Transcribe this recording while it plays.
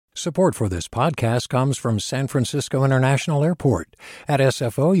Support for this podcast comes from San Francisco International Airport. At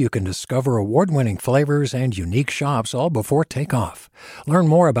SFO, you can discover award-winning flavors and unique shops all before takeoff. Learn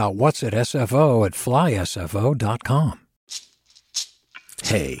more about what's at SFO at flysfo.com.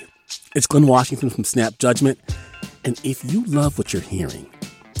 Hey, it's Glenn Washington from Snap Judgment. And if you love what you're hearing,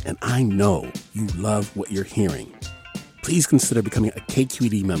 and I know you love what you're hearing, please consider becoming a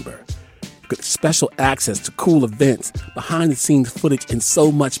KQED member. Get special access to cool events, behind-the-scenes footage, and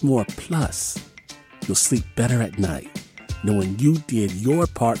so much more. Plus, you'll sleep better at night knowing you did your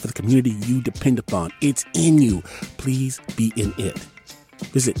part for the community you depend upon. It's in you. Please be in it.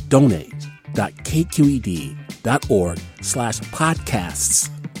 Visit donate.kqed.org/podcasts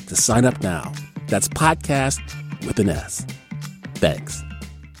to sign up now. That's podcast with an S. Thanks.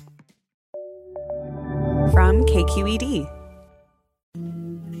 From KQED.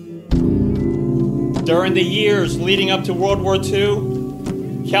 During the years leading up to World War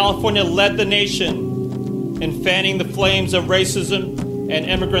II, California led the nation in fanning the flames of racism and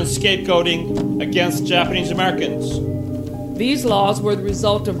immigrant scapegoating against Japanese Americans. These laws were the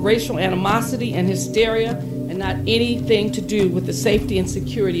result of racial animosity and hysteria and not anything to do with the safety and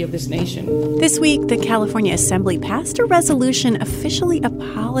security of this nation. This week, the California Assembly passed a resolution officially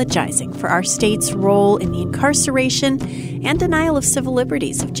apologizing for our state's role in the incarceration and denial of civil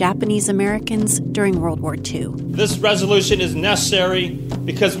liberties of Japanese Americans during World War II. This resolution is necessary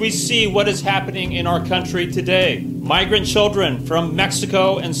because we see what is happening in our country today. Migrant children from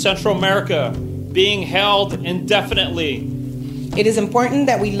Mexico and Central America being held indefinitely. It is important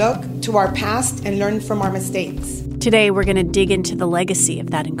that we look to our past and learn from our mistakes. Today, we're going to dig into the legacy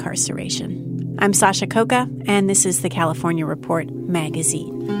of that incarceration. I'm Sasha Coca, and this is the California Report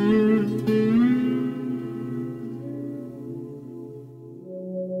magazine.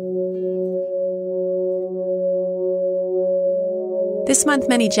 This month,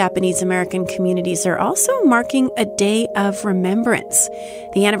 many Japanese American communities are also marking a day of remembrance,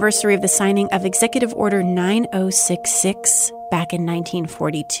 the anniversary of the signing of Executive Order 9066 back in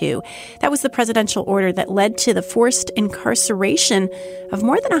 1942. That was the presidential order that led to the forced incarceration of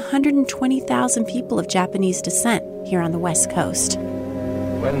more than 120,000 people of Japanese descent here on the West Coast.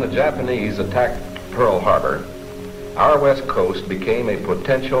 When the Japanese attacked Pearl Harbor, our West Coast became a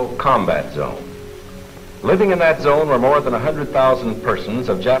potential combat zone. Living in that zone were more than 100,000 persons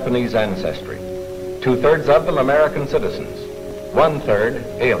of Japanese ancestry, 2/3 of them American citizens, 1/3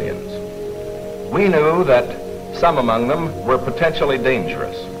 aliens. We knew that some among them were potentially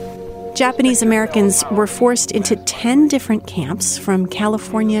dangerous. Japanese Americans were forced into 10 different camps from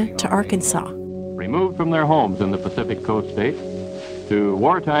California to Arkansas. Removed from their homes in the Pacific Coast states to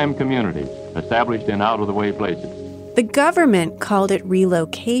wartime communities established in out-of-the-way places. The government called it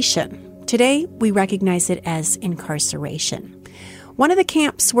relocation. Today, we recognize it as incarceration. One of the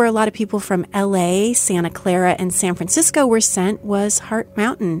camps where a lot of people from LA, Santa Clara, and San Francisco were sent was Heart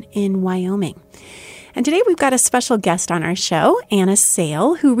Mountain in Wyoming. And today we've got a special guest on our show, Anna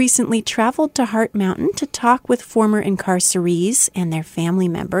Sale, who recently traveled to Heart Mountain to talk with former incarcerees and their family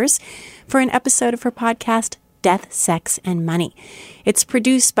members for an episode of her podcast, Death, Sex, and Money. It's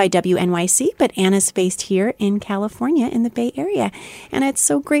produced by WNYC, but Anna's based here in California in the Bay Area. And it's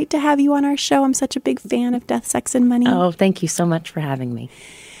so great to have you on our show. I'm such a big fan of Death, Sex, and Money. Oh, thank you so much for having me.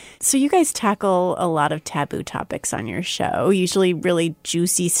 So you guys tackle a lot of taboo topics on your show, usually really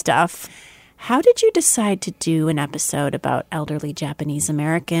juicy stuff. How did you decide to do an episode about elderly Japanese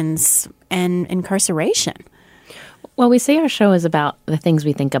Americans and incarceration? Well, we say our show is about the things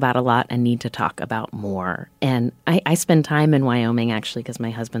we think about a lot and need to talk about more. And I spend time in Wyoming, actually, because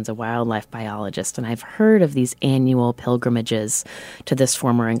my husband's a wildlife biologist, and I've heard of these annual pilgrimages to this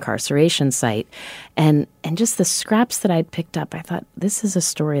former incarceration site. And just the scraps that I'd picked up, I thought, this is a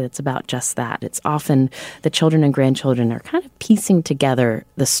story that's about just that. It's often the children and grandchildren are kind of piecing together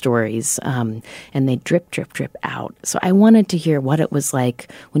the stories, and they drip, drip, drip out. So I wanted to hear what it was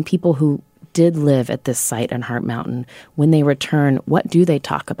like when people who did live at this site on Heart Mountain, when they return, what do they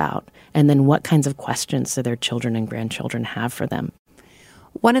talk about? And then what kinds of questions do their children and grandchildren have for them?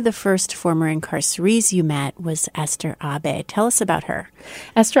 One of the first former incarcerees you met was Esther Abe. Tell us about her.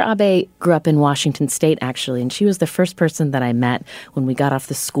 Esther Abe grew up in Washington State, actually, and she was the first person that I met when we got off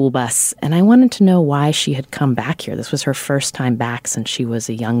the school bus. And I wanted to know why she had come back here. This was her first time back since she was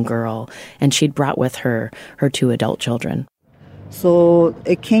a young girl, and she'd brought with her her 2 adult children. So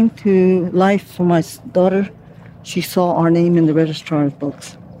it came to life for my daughter. She saw our name in the registrar's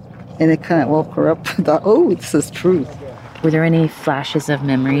books, and it kind of woke her up. I thought, oh, this is true. Were there any flashes of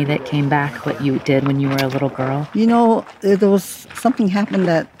memory that came back, what you did when you were a little girl? You know, there was something happened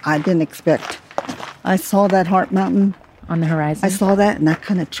that I didn't expect. I saw that Heart Mountain, on the horizon? I saw that and I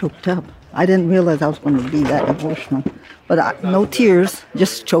kind of choked up. I didn't realize I was going to be that emotional. But no tears,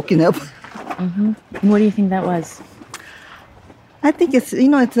 just choking up. Mm-hmm. What do you think that was? I think it's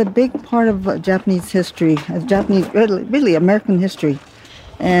a big part of Japanese history, really American history.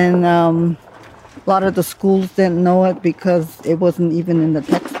 And a lot of the schools didn't know it because it wasn't even in the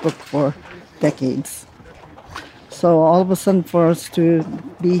textbook for decades. So all of a sudden for us to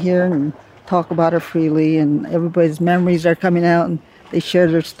be here and talk about it freely, and everybody's memories are coming out and they share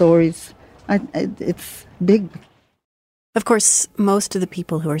their stories, it's big. Of course, most of the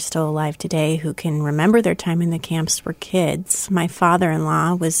people who are still alive today who can remember their time in the camps were kids. My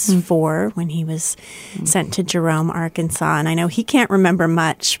father-in-law was 4 when he was sent to Jerome, Arkansas, and I know he can't remember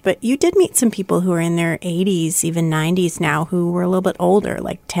much, but you did meet some people who are in their 80s, even 90s now, who were a little bit older,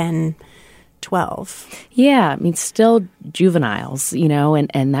 like 10, 12. Yeah, I mean, still juveniles,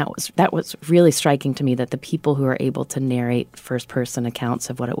 and that was really striking to me, that the people who are able to narrate first-person accounts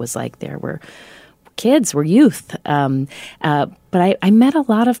of what it was like there were kids, were youth. But I met a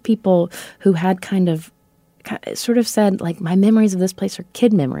lot of people who had kind of sort of said, like, my memories of this place are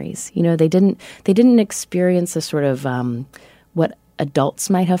kid memories. They didn't experience a sort of what adults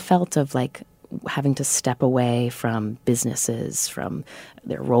might have felt of, like, having to step away from businesses, from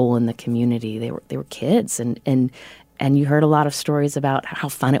their role in the community. They were kids, and you heard a lot of stories about how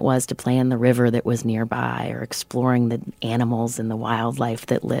fun it was to play in the river that was nearby, or exploring the animals and the wildlife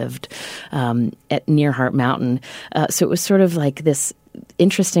that lived near Heart Mountain. So it was sort of like this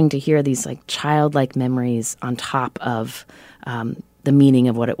interesting to hear these like childlike memories on top of the meaning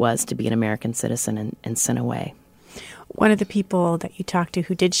of what it was to be an American citizen and sent away. One of the people that you talked to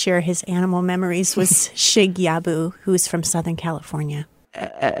who did share his animal memories was Shig Yabu, who's from Southern California.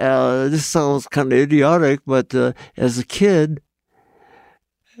 This sounds kind of idiotic, but as a kid,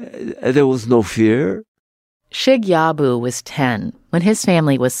 there was no fear. Shig Yabu was 10 when his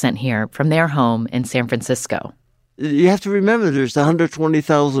family was sent here from their home in San Francisco. You have to remember there's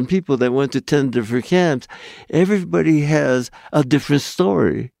 120,000 people that went to 10 different camps. Everybody has a different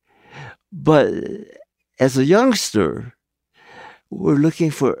story. But as a youngster, we're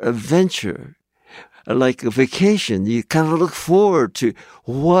looking for adventure. Like a vacation, you kind of look forward to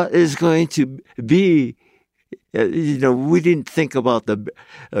what is going to be. We didn't think about the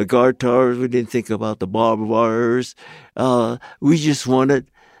guard towers. We didn't think about the barbed wires. We just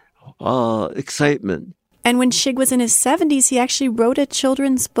wanted excitement. And when Shig was in his 70s, he actually wrote a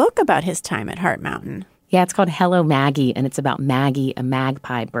children's book about his time at Heart Mountain. Yeah, it's called Hello Maggie, and it's about Maggie, a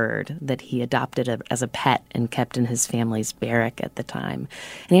magpie bird that he adopted as a pet and kept in his family's barrack at the time.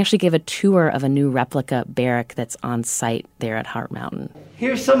 And he actually gave a tour of a new replica barrack that's on site there at Heart Mountain.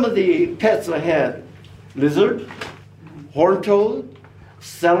 Here's some of the pets I had. Lizard, horned toad,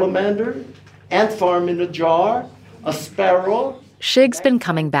 salamander, ant farm in a jar, a sparrow. Shig's been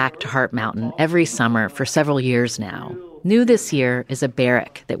coming back to Heart Mountain every summer for several years now. New this year is a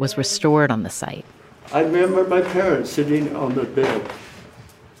barrack that was restored on the site. I remember my parents sitting on the bed.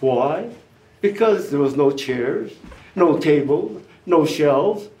 Why? Because there was no chairs, no table, no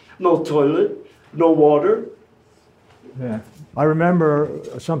shelves, no toilet, no water. Yeah. I remember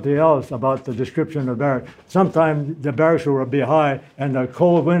something else about the description of the barrack. Sometimes the barracks would be high, and the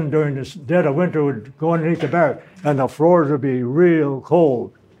cold wind during the dead of winter would go underneath the barrack, and the floors would be real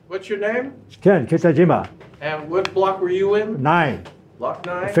cold. What's your name? Ken Kitajima. And what block were you in? 9. Block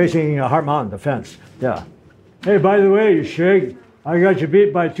 9? Facing Heart Mountain, the fence. Yeah. Hey, by the way, Shig, I got you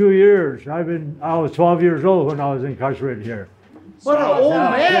beat by 2 years. I was 12 years old when I was incarcerated here. What an old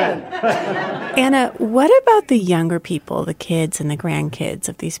man! Anna, what about the younger people, the kids and the grandkids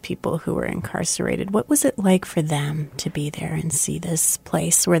of these people who were incarcerated? What was it like for them to be there and see this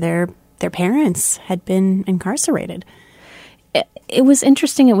place where their parents had been incarcerated? It was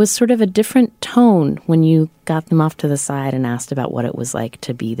interesting. It was sort of a different tone when you got them off to the side and asked about what it was like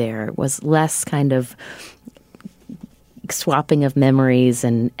to be there. It was less kind of swapping of memories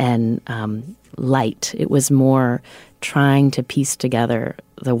and light. It was more trying to piece together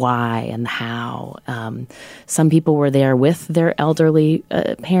the why and the how. Some people were there with their elderly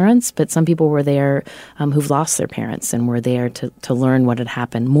parents, but some people were there who've lost their parents and were there to learn what had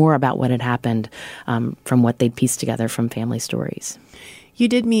happened, more about what had happened from what they'd pieced together from family stories. You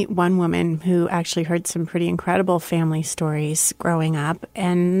did meet one woman who actually heard some pretty incredible family stories growing up,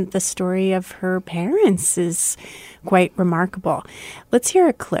 and the story of her parents is quite remarkable. Let's hear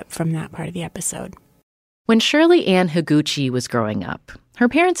a clip from that part of the episode. When Shirley Ann Higuchi was growing up, her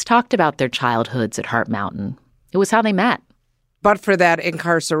parents talked about their childhoods at Heart Mountain. It was how they met. But for that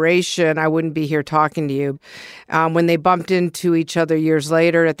incarceration, I wouldn't be here talking to you. When they bumped into each other years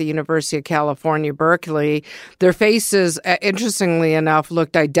later at the University of California, Berkeley, their faces, interestingly enough,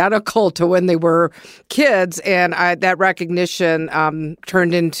 looked identical to when they were kids. And that recognition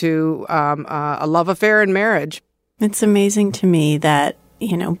turned into a love affair and marriage. It's amazing to me that,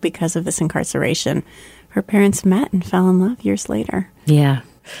 because of this incarceration, her parents met and fell in love years later. Yeah.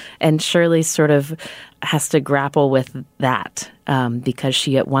 And Shirley sort of has to grapple with that because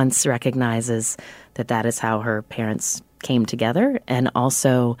she at once recognizes that is how her parents came together. And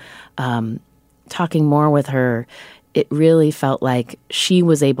also talking more with her, it really felt like she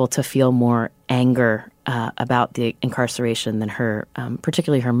was able to feel more anger about the incarceration than her,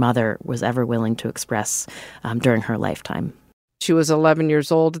 particularly her mother, was ever willing to express during her lifetime. She was 11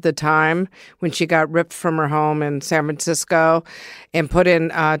 years old at the time when she got ripped from her home in San Francisco and put in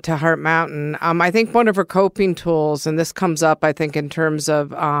to Heart Mountain. I think one of her coping tools, and this comes up, I think, in terms of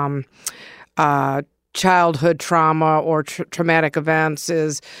childhood trauma or traumatic events,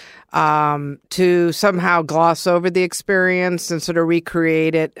 is to somehow gloss over the experience and sort of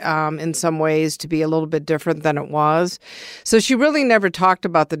recreate it in some ways to be a little bit different than it was. So she really never talked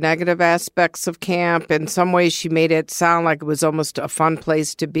about the negative aspects of camp. In some ways, she made it sound like it was almost a fun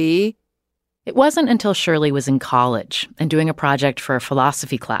place to be. It wasn't until Shirley was in college and doing a project for a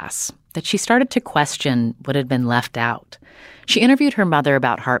philosophy class that she started to question what had been left out. She interviewed her mother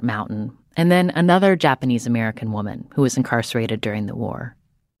about Heart Mountain and then another Japanese-American woman who was incarcerated during the war.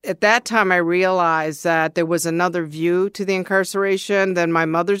 At that time, I realized that there was another view to the incarceration than my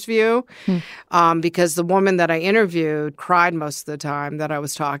mother's view, because the woman that I interviewed cried most of the time that I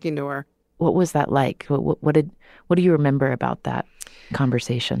was talking to her. What was that like? What do you remember about that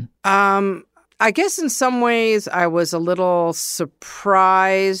conversation? I guess in some ways I was a little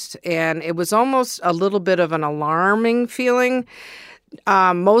surprised, and it was almost a little bit of an alarming feeling,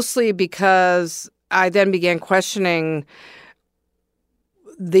 mostly because I then began questioning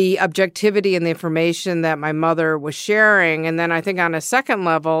the objectivity and the information that my mother was sharing. And then I think on a second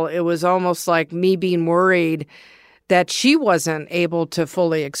level, it was almost like me being worried that she wasn't able to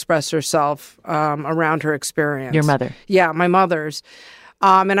fully express herself around her experience. Your mother? Yeah, my mother's.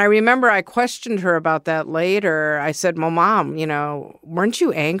 And I remember I questioned her about that later. I said, well, Mom, weren't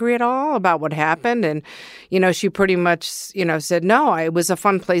you angry at all about what happened? And, she pretty much, said, no, it was a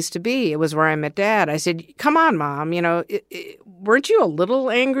fun place to be. It was where I met Dad. I said, come on, Mom, weren't you a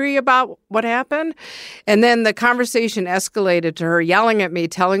little angry about what happened? And then the conversation escalated to her yelling at me,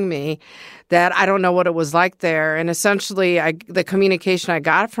 telling me that I don't know what it was like there. And essentially, the communication I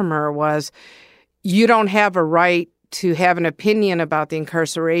got from her was, you don't have a right to have an opinion about the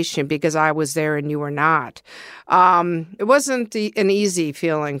incarceration because I was there and you were not. It wasn't an easy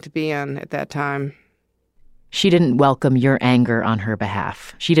feeling to be in at that time. She didn't welcome your anger on her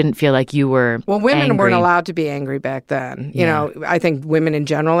behalf. She didn't feel like you were women angry. Weren't allowed to be angry back then. I think women in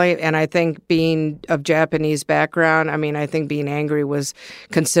general, and I think being of Japanese background, I think being angry was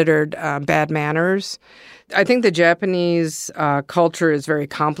considered bad manners. I think the Japanese culture is very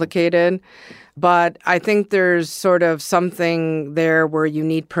complicated. But I think there's sort of something there where you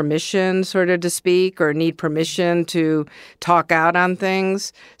need permission sort of to speak or need permission to talk out on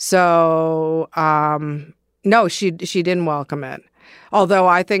things. So, no, she didn't welcome it. Although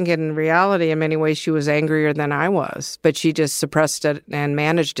I think in reality, in many ways, she was angrier than I was. But she just suppressed it and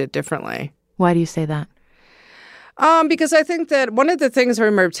managed it differently. Why do you say that? Because I think that one of the things I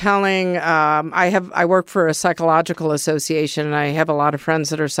remember telling, I work for a psychological association, and I have a lot of friends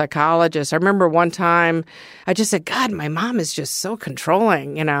that are psychologists. I remember one time I just said, God, my mom is just so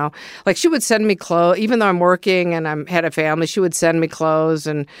controlling, Like she would send me clothes, even though I'm working and I had a family, she would send me clothes.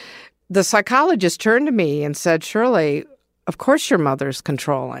 And the psychologist turned to me and said, Shirley, of course your mother's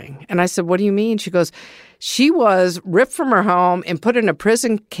controlling. And I said, what do you mean? She goes, she was ripped from her home and put in a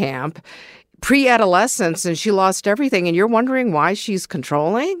prison camp pre-adolescence, and she lost everything, and you're wondering why she's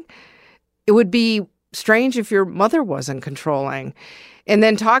controlling? It would be strange if your mother wasn't controlling. And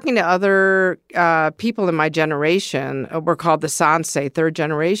then talking to other people in my generation, we're called the Sansei, third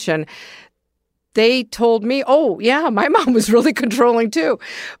generation, they told me, oh, yeah, my mom was really controlling too.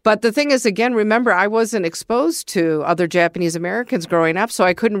 But the thing is, again, remember, I wasn't exposed to other Japanese Americans growing up, so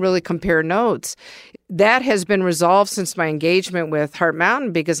I couldn't really compare notes. That has been resolved since my engagement with Heart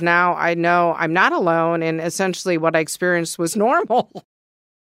Mountain, because now I know I'm not alone, and essentially what I experienced was normal.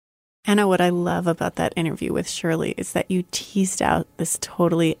 Anna, what I love about that interview with Shirley is that you teased out this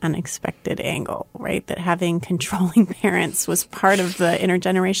totally unexpected angle, right? That having controlling parents was part of the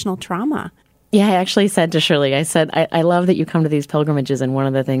intergenerational trauma. Yeah, I actually said to Shirley, I said, I love that you come to these pilgrimages, and one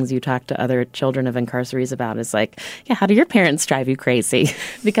of the things you talk to other children of incarcerees about is like, yeah, how do your parents drive you crazy?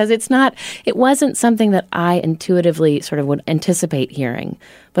 Because it wasn't something that I intuitively sort of would anticipate hearing.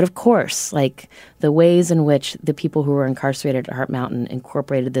 But of course, like the ways in which the people who were incarcerated at Heart Mountain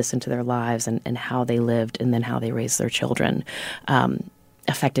incorporated this into their lives and how they lived and then how they raised their children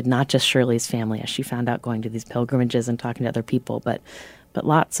affected not just Shirley's family as she found out going to these pilgrimages and talking to other people, but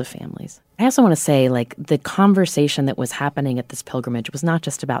lots of families. I also want to say, like, the conversation that was happening at this pilgrimage was not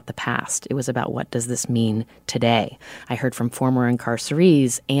just about the past. It was about what does this mean today. I heard from former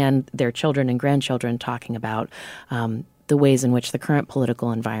incarcerees and their children and grandchildren talking about the ways in which the current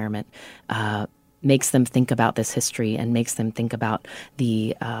political environment makes them think about this history and makes them think about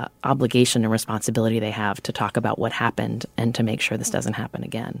the obligation and responsibility they have to talk about what happened and to make sure this doesn't happen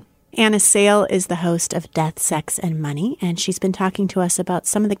again. Anna Sale is the host of Death, Sex, and Money, and she's been talking to us about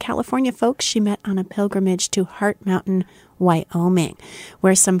some of the California folks she met on a pilgrimage to Heart Mountain, Wyoming,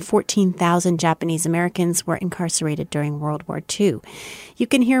 where some 14,000 Japanese Americans were incarcerated during World War II. You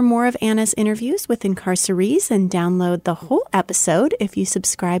can hear more of Anna's interviews with incarcerees and download the whole episode if you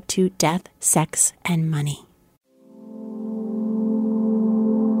subscribe to Death, Sex, and Money.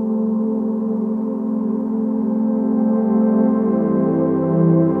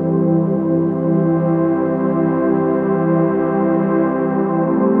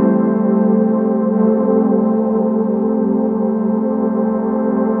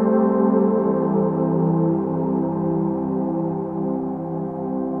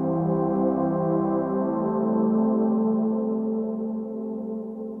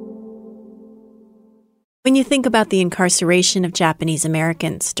 When you think about the incarceration of Japanese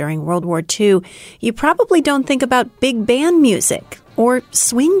Americans during World War II, you probably don't think about big band music or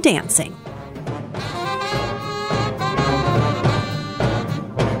swing dancing.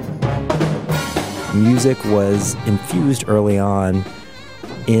 Music was infused early on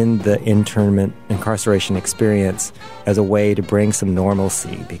in the internment incarceration experience as a way to bring some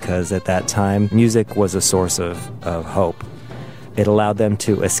normalcy, because at that time, music was a source of hope. It allowed them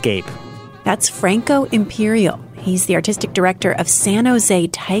to escape. That's Franco Imperial. He's the artistic director of San Jose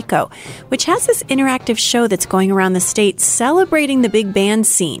Taiko, which has this interactive show that's going around the state celebrating the big band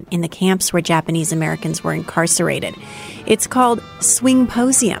scene in the camps where Japanese Americans were incarcerated. It's called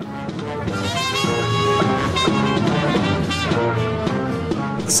Swingposium.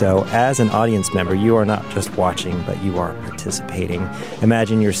 So as an audience member, you are not just watching, but you are participating.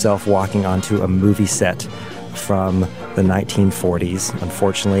 Imagine yourself walking onto a movie set from the 1940s,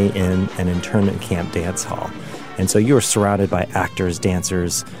 unfortunately, in an internment camp dance hall. And so you are surrounded by actors,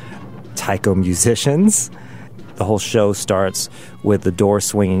 dancers, taiko musicians. The whole show starts with the door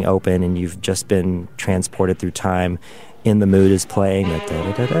swinging open, and you've just been transported through time. In the Mood is playing, and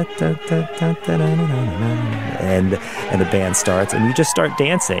the band starts, and you just start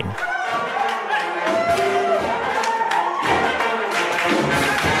dancing.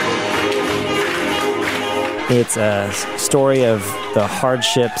 It's a story of the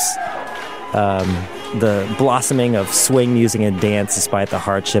hardships, the blossoming of swing music and dance despite the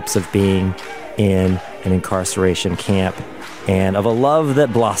hardships of being in an incarceration camp, and of a love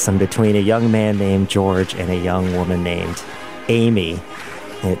that blossomed between a young man named George and a young woman named Amy.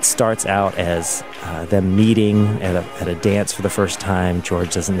 It starts out as them meeting at a dance for the first time.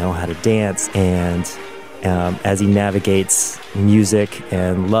 George doesn't know how to dance, and as he navigates music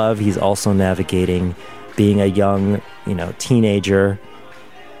and love, he's also navigating being a young, teenager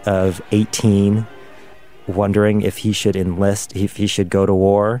of 18, wondering if he should enlist, if he should go to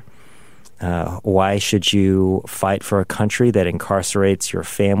war. Why should you fight for a country that incarcerates your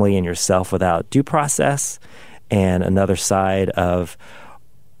family and yourself without due process? And another side of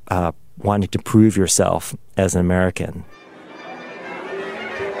wanting to prove yourself as an American.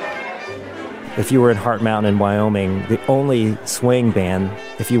 If you were in Heart Mountain in Wyoming, the only swing band,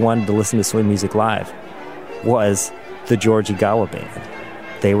 if you wanted to listen to swing music live, was the George Igawa Band.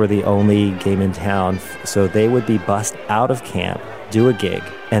 They were the only game in town, so they would be bussed out of camp, do a gig,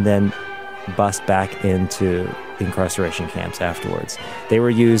 and then bussed back into the incarceration camps afterwards. They were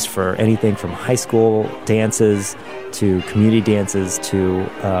used for anything from high school dances to community dances to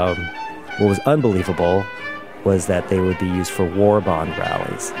what was unbelievable was that they would be used for war bond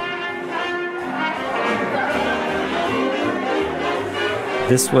rallies.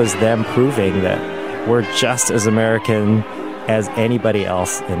 This was them proving that we're just as American as anybody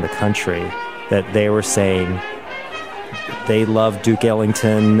else in the country, that they were saying they loved Duke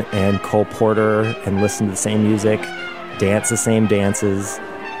Ellington and Cole Porter and listened to the same music, danced the same dances,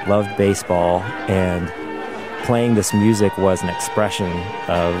 loved baseball, and playing this music was an expression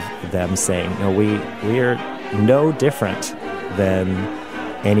of them saying, we are no different than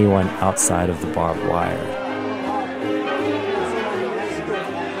anyone outside of the barbed wire.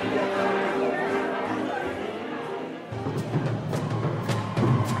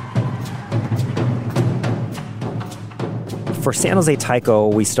 For San Jose Taiko,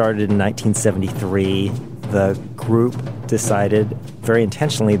 we started in 1973. The group decided very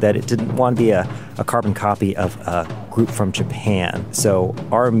intentionally that it didn't want to be a carbon copy of a group from Japan. So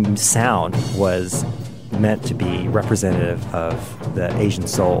our sound was meant to be representative of the Asian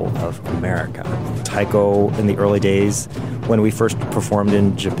soul of America. Taiko, in the early days, when we first performed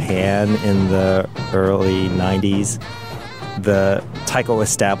in Japan in the early 90s, the Taiko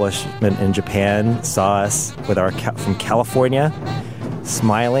establishment in Japan saw us with our from California,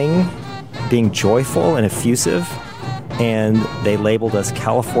 smiling, being joyful and effusive, and they labeled us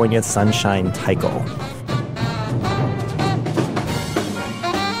California Sunshine Taiko.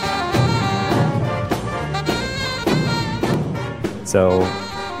 So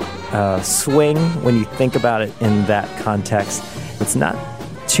swing, when you think about it in that context, it's not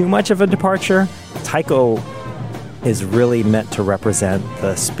too much of a departure. Taiko is really meant to represent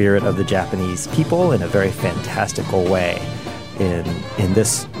the spirit of the Japanese people in a very fantastical way in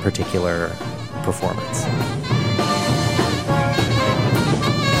this particular performance.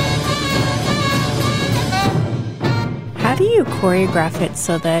 How do you choreograph it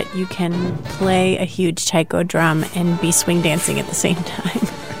so that you can play a huge taiko drum and be swing dancing at the same time?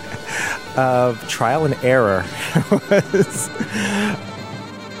 Trial and error.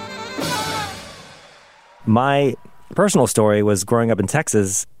 My personal story was growing up in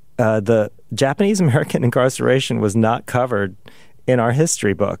Texas. The Japanese-American incarceration was not covered in our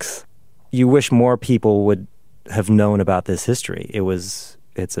history books. You wish more people would have known about this history.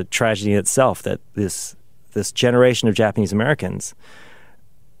 It's a tragedy in itself that this generation of Japanese Americans,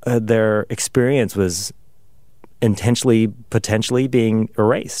 their experience was intentionally, potentially being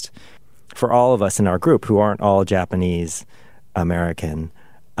erased. For all of us in our group who aren't all Japanese American,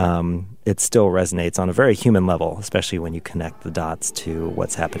 it still resonates on a very human level, especially when you connect the dots to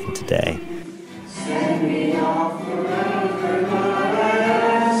what's happening today. Send me off forever, but I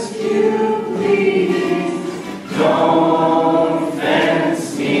ask you, please, don't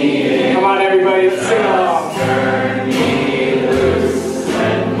fence me in. Come on, everybody, let's sing along. Turn me loose,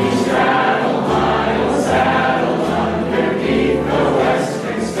 let me straddle my old saddle underneath the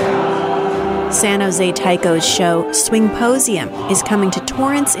western sky. San Jose Taiko's show Swingposium is coming to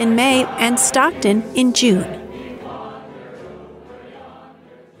Torrance in May and Stockton in June.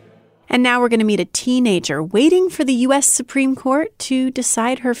 And now we're going to meet a teenager waiting for the U.S. Supreme Court to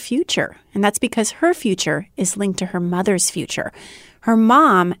decide her future. And that's because her future is linked to her mother's future. Her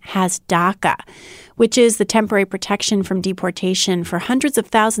mom has DACA, which is the temporary protection from deportation for hundreds of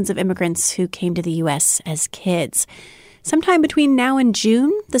thousands of immigrants who came to the U.S. as kids. Sometime between now and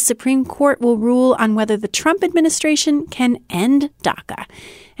June, the Supreme Court will rule on whether the Trump administration can end DACA.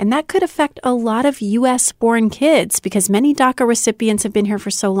 And that could affect a lot of U.S.-born kids because many DACA recipients have been here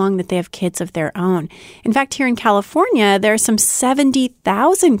for so long that they have kids of their own. In fact, here in California, there are some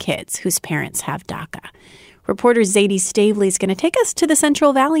 70,000 kids whose parents have DACA. Reporter Zadie Stavely is going to take us to the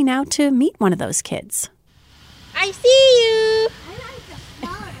Central Valley now to meet one of those kids. I see you!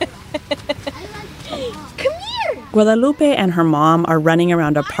 Come here! Guadalupe and her mom are running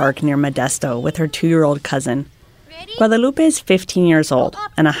around a park near Modesto with her 2-year-old cousin. Guadalupe is 15 years old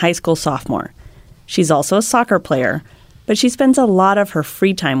and a high school sophomore. She's also a soccer player, but she spends a lot of her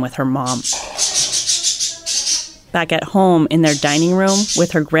free time with her mom. Back at home in their dining room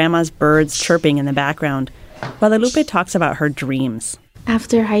with her grandma's birds chirping in the background, Guadalupe talks about her dreams.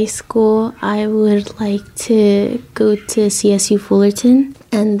 After high school, I would like to go to CSU Fullerton,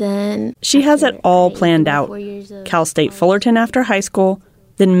 and then... She has it all planned out. Cal State Fullerton after high school,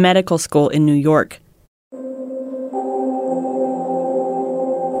 then medical school in New York.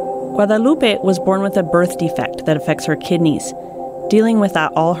 Guadalupe was born with a birth defect that affects her kidneys. Dealing with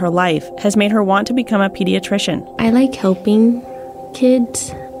that all her life has made her want to become a pediatrician. I like helping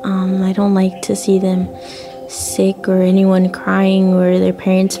kids. I don't like to see them sick or anyone crying or their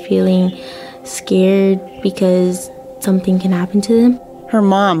parents feeling scared because something can happen to them. Her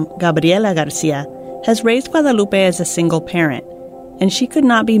mom, Gabriela Garcia, has raised Guadalupe as a single parent, and she could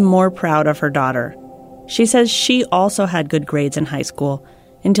not be more proud of her daughter. She says she also had good grades in high school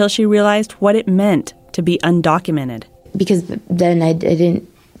until she realized what it meant to be undocumented. Because then I didn't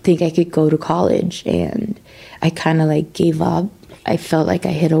think I could go to college, and I kind of gave up. I felt like I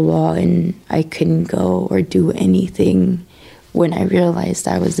hit a wall and I couldn't go or do anything when I realized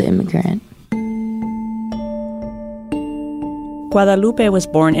I was an immigrant. Guadalupe was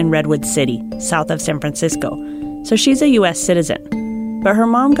born in Redwood City, south of San Francisco, so she's a U.S. citizen. But her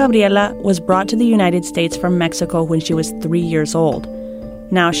mom, Gabriela, was brought to the United States from Mexico when she was 3 years old.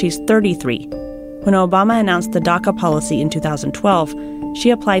 Now she's 33. When Obama announced the DACA policy in 2012, she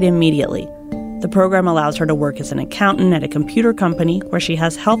applied immediately. The program allows her to work as an accountant at a computer company where she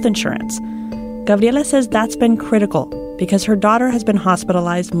has health insurance. Gabriela says that's been critical because her daughter has been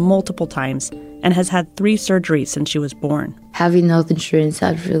hospitalized multiple times and has had 3 surgeries since she was born. Having health insurance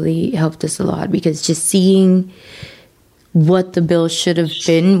has really helped us a lot because just seeing what the bill should have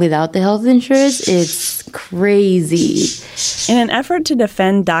been without the health insurance, it's crazy. In an effort to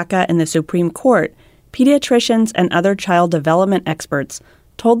defend DACA in the Supreme Court, pediatricians and other child development experts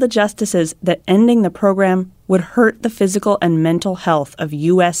told the justices that ending the program would hurt the physical and mental health of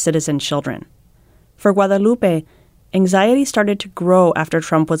U.S. citizen children. For Guadalupe, anxiety started to grow after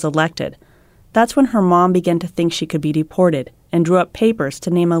Trump was elected. That's when her mom began to think she could be deported and drew up papers to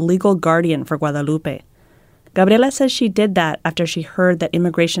name a legal guardian for Guadalupe. Gabriela says she did that after she heard that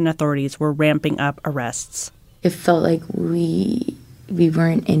immigration authorities were ramping up arrests. It felt like we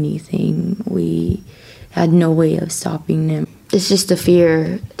weren't anything. We had no way of stopping them. It's just a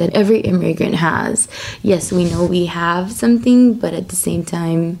fear that every immigrant has. Yes, we know we have something, but at the same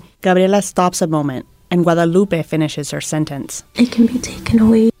time... Gabriela stops a moment, and Guadalupe finishes her sentence. It can be taken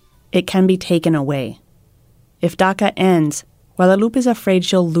away. It can be taken away. If DACA ends, Guadalupe is afraid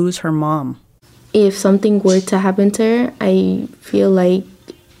she'll lose her mom. If something were to happen to her, I feel like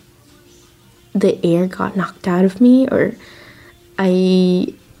the air got knocked out of me, or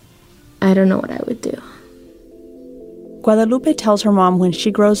I don't know what I would do. Guadalupe tells her mom when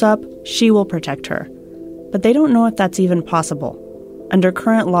she grows up, she will protect her. But they don't know if that's even possible. Under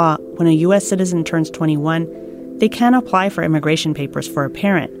current law, when a U.S. citizen turns 21, they can apply for immigration papers for a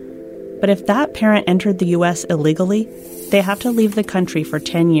parent. But if that parent entered the U.S. illegally, they have to leave the country for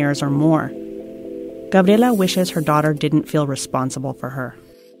 10 years or more. Gabriela wishes her daughter didn't feel responsible for her.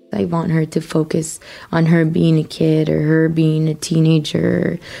 I want her to focus on her being a kid or her being a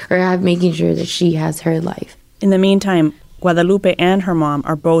teenager or making sure that she has her life. In the meantime, Guadalupe and her mom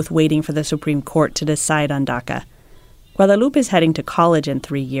are both waiting for the Supreme Court to decide on DACA. Guadalupe is heading to college in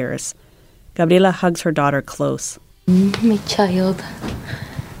 3 years. Gabriela hugs her daughter close. My child,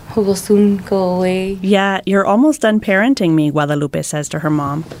 who will soon go away. Yeah, you're almost done parenting me, Guadalupe says to her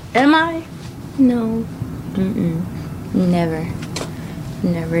mom. Am I? No. Never.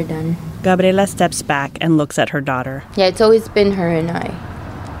 Never done. Gabriela steps back and looks at her daughter. Yeah, it's always been her and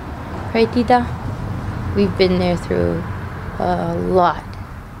I. Right, Tita? We've been there through a lot.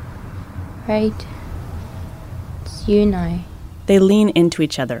 Right? It's you and I. They lean into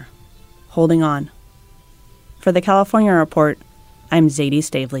each other, holding on. For the California Report, I'm Zadie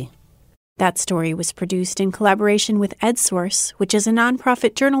Stavely. That story was produced in collaboration with EdSource, which is a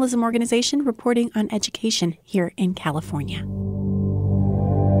nonprofit journalism organization reporting on education here in California.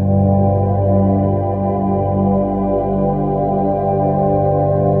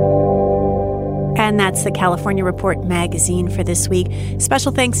 And that's the California Report magazine for this week.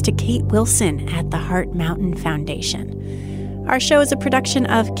 Special thanks to Kate Wilson at the Heart Mountain Foundation. Our show is a production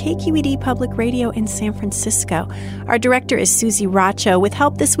of KQED Public Radio in San Francisco. Our director is Susie Racho, with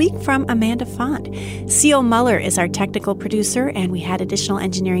help this week from Amanda Font. Seal Muller is our technical producer, and we had additional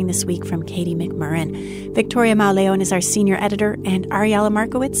engineering this week from Katie McMurrin. Victoria Mauleon is our senior editor, and Ariella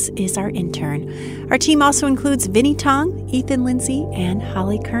Markowitz is our intern. Our team also includes Vinnie Tong, Ethan Lindsay, and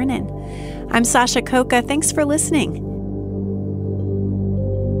Holly Kernan. I'm Sasha Coca. Thanks for listening.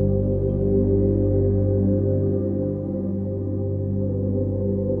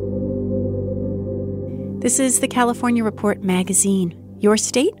 This is the California Report magazine. Your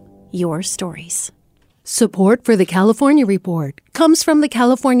state, your stories. Support for the California Report comes from the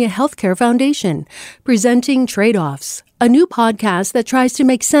California Healthcare Foundation, presenting Trade-Offs, a new podcast that tries to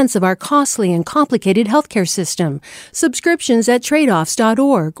make sense of our costly and complicated healthcare system. Subscriptions at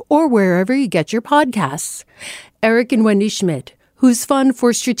tradeoffs.org or wherever you get your podcasts. Eric and Wendy Schmidt, whose Fund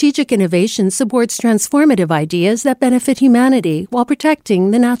for Strategic Innovation supports transformative ideas that benefit humanity while protecting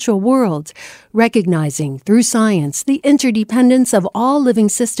the natural world, recognizing through science the interdependence of all living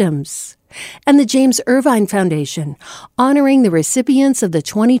systems. And the James Irvine Foundation, honoring the recipients of the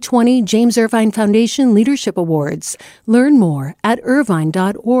 2020 James Irvine Foundation Leadership Awards. Learn more at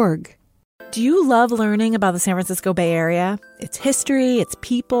irvine.org. Do you love learning about the San Francisco Bay Area? Its history, its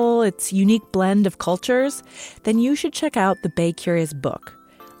people, its unique blend of cultures? Then you should check out the Bay Curious book.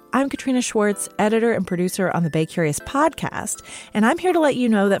 I'm Katrina Schwartz, editor and producer on the Bay Curious podcast, and I'm here to let you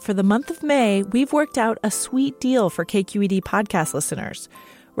know that for the month of May, we've worked out a sweet deal for KQED podcast listeners.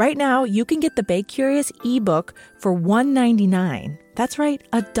 Right now, you can get the Bay Curious ebook for $1.99. That's right,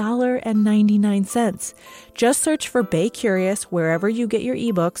 $1.99. Just search for Bay Curious wherever you get your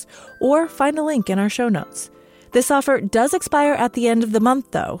ebooks or find a link in our show notes. This offer does expire at the end of the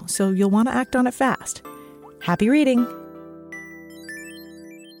month, though, so you'll want to act on it fast. Happy reading!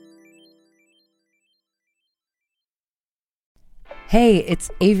 Hey, it's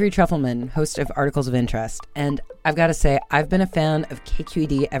Avery Trufelman, host of Articles of Interest, and I've got to say, I've been a fan of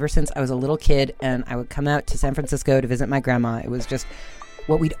KQED ever since I was a little kid, and I would come out to San Francisco to visit my grandma. It was just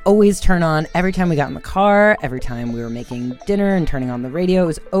what we'd always turn on every time we got in the car, every time we were making dinner and turning on the radio. It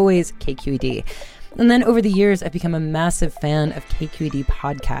was always KQED. And then over the years, I've become a massive fan of KQED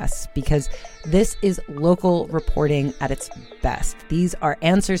podcasts because this is local reporting at its best. These are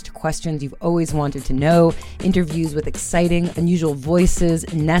answers to questions you've always wanted to know, interviews with exciting, unusual voices,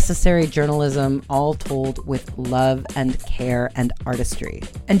 necessary journalism, all told with love and care and artistry.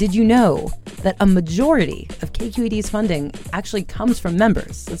 And did you know that a majority of KQED's funding actually comes from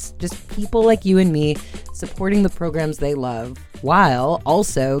members? It's just people like you and me supporting the programs they love, while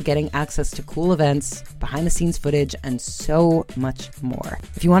also getting access to cool events, behind-the-scenes footage, and so much more.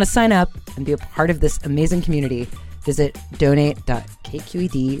 If you want to sign up and be a part of this amazing community, visit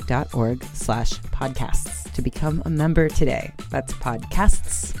donate.kqed.org/podcasts to become a member today. That's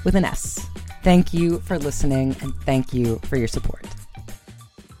podcasts with an S. Thank you for listening, and thank you for your support.